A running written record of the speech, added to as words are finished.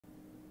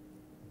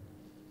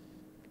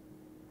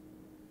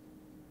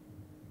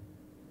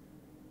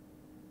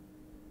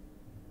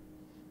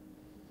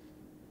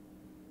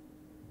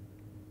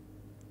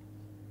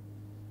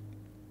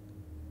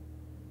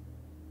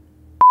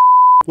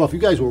Well, if you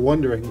guys were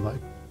wondering,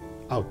 like,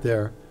 out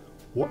there,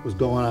 what was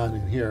going on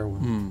in here,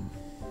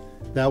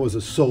 that was a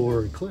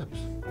solar eclipse.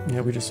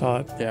 Yeah, we just saw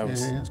it. Yeah, it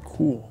was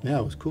cool. Yeah,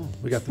 it was cool.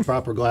 We got the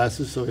proper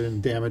glasses so it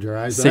didn't damage our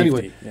eyes. Safety, but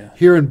anyway, yeah.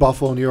 here in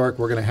Buffalo, New York,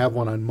 we're going to have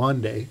one on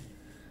Monday.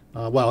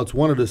 Well, it's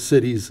one of the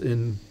cities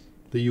in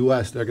the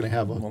U.S. They're going to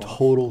have a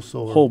total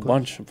solar Whole eclipse.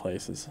 bunch of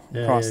places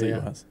across the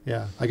U.S.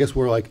 Yeah, I guess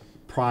we're like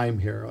prime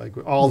here. Like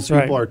all That's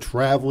the people right. are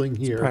traveling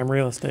here Prime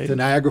real estate. to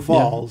Niagara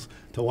Falls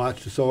to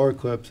watch the solar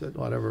eclipse at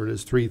whatever it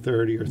is,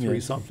 3:30 or 3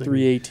 something.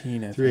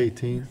 3:18, I think.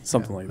 3:18.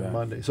 Something like that.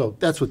 Monday. So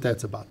that's what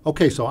that's about.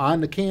 Okay, so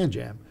on to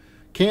CanJam.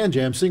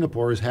 CanJam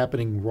Singapore is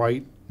happening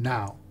right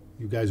now.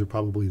 You guys are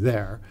probably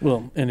there.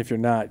 Well, and if you're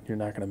not going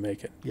to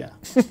make it. Yeah.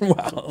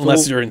 Well,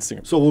 unless you're in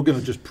Singapore. So we're going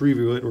to just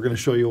preview it. We're going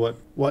to show you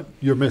what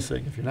you're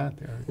missing if you're not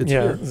there. It's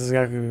here. This is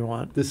exactly what we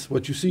want. This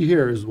what you see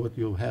here is what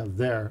you'll have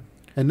there,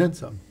 and then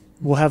some.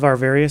 We'll have our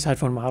various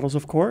headphone models,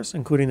 of course,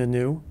 including the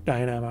new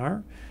Dyna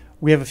MR.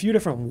 We have a few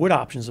different wood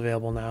options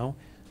available now.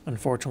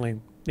 Unfortunately,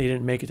 they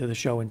didn't make it to the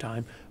show in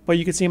time, but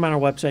you can see them on our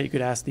website. You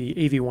could ask the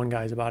AV1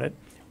 guys about it.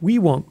 We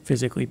won't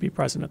physically be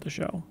present at the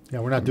show. Yeah,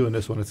 we're not doing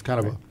this one. It's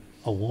kind of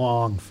a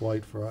long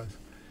flight for us.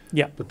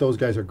 Yeah, But those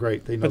guys are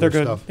great. They know but they're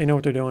their good. stuff. They know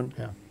what they're doing.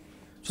 Yeah.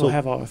 So we'll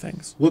have all the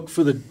things. Look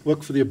for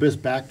the Abyss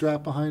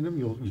backdrop behind them.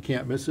 You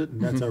can't miss it, and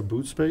that's our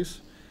boot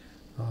space.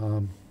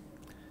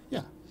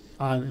 Yeah,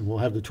 and we'll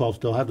have the 12.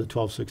 Still have the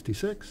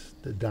 1266,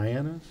 the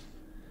Dianas.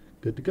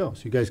 Good to go.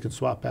 So you guys can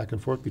swap back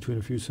and forth between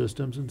a few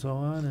systems and so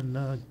on,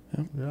 and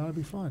it'll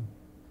be fun.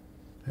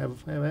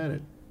 Have at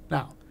it.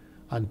 Now,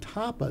 on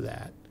top of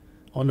that,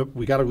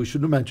 we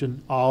should have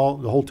mentioned the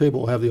whole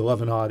table will have the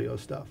 11 audio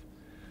stuff.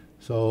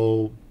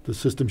 So the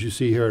systems you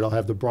see here, it'll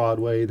have the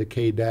Broadway, the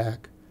KDAC,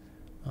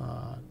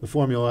 the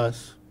Formula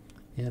S,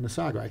 and the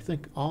Saga. I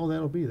think all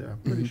that'll be there. I'm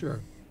pretty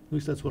sure. At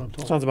least that's what I'm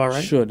told. Sounds about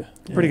right. Should.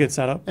 Pretty good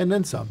setup. And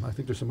then some. I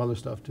think there's some other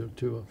stuff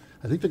too.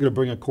 I think they're going to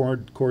bring a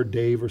Cord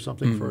Dave or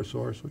something for a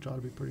source, which ought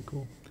to be pretty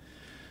cool.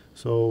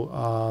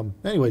 So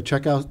anyway,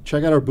 check out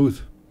our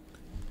booth.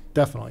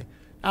 Definitely.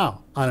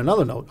 Now, on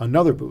another note,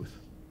 another booth.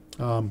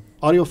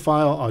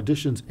 Audiophile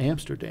Auditions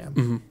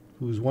Amsterdam,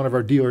 who's one of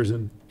our dealers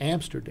in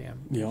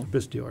Amsterdam, Yeah.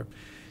 Abyss dealer,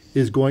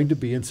 is going to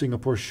be in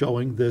Singapore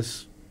showing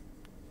this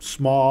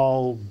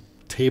small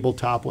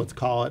tabletop, let's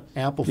call it,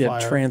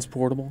 amplifier. Yeah,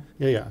 transportable.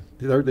 Yeah.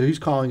 He's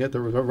calling it the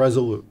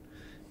Resolute.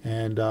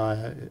 And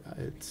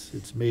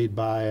it's made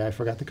by, I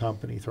forgot the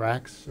company,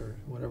 Thrax or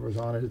whatever's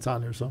on it. It's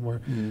on there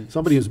somewhere.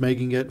 Somebody is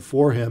making it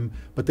for him,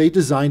 but they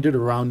designed it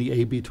around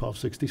the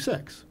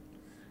AB1266.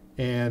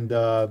 And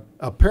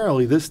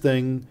apparently this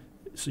thing,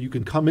 so you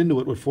can come into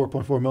it with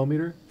 4.4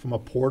 millimeter from a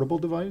portable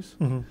device,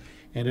 and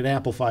it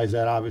amplifies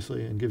that,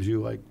 obviously, and gives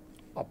you like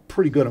a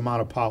pretty good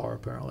amount of power,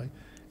 apparently.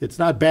 It's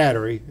not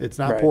battery. It's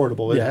not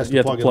portable. It has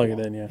to plug it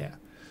in. Yeah.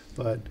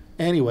 But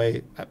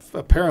anyway,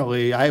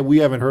 apparently, we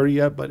haven't heard it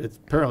yet, but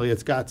apparently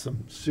it's got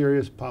some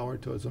serious power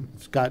to it.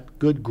 It's got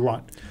good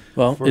grunt.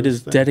 Well, it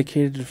is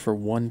dedicated for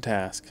one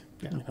task.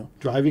 Yeah. You know.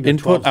 Driving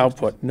input,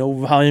 output, no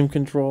volume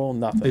control,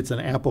 nothing. It's an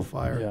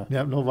amplifier.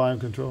 Yeah. No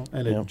volume control.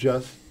 And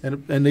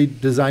and they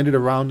designed it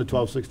around the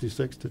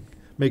 1266 to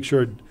make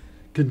sure it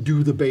can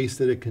do the bass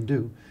that it can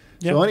do.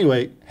 Yep. So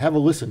anyway, have a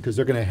listen, because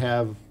they're going to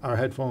have our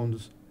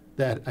headphones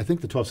that, I think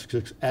the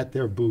 1266 at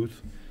their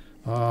booth.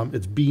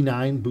 It's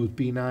B9, booth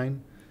B9,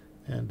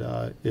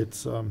 and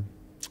it's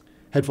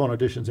Headphone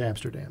Auditions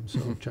Amsterdam,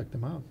 so check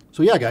them out.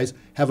 So yeah, guys,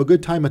 have a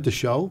good time at the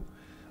show.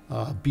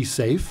 Be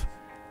safe.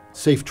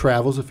 Safe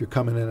travels if you're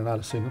coming in and out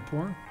of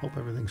Singapore. Hope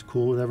everything's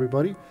cool with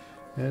everybody.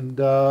 And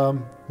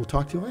we'll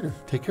talk to you later.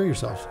 Take care of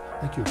yourselves.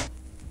 Thank you.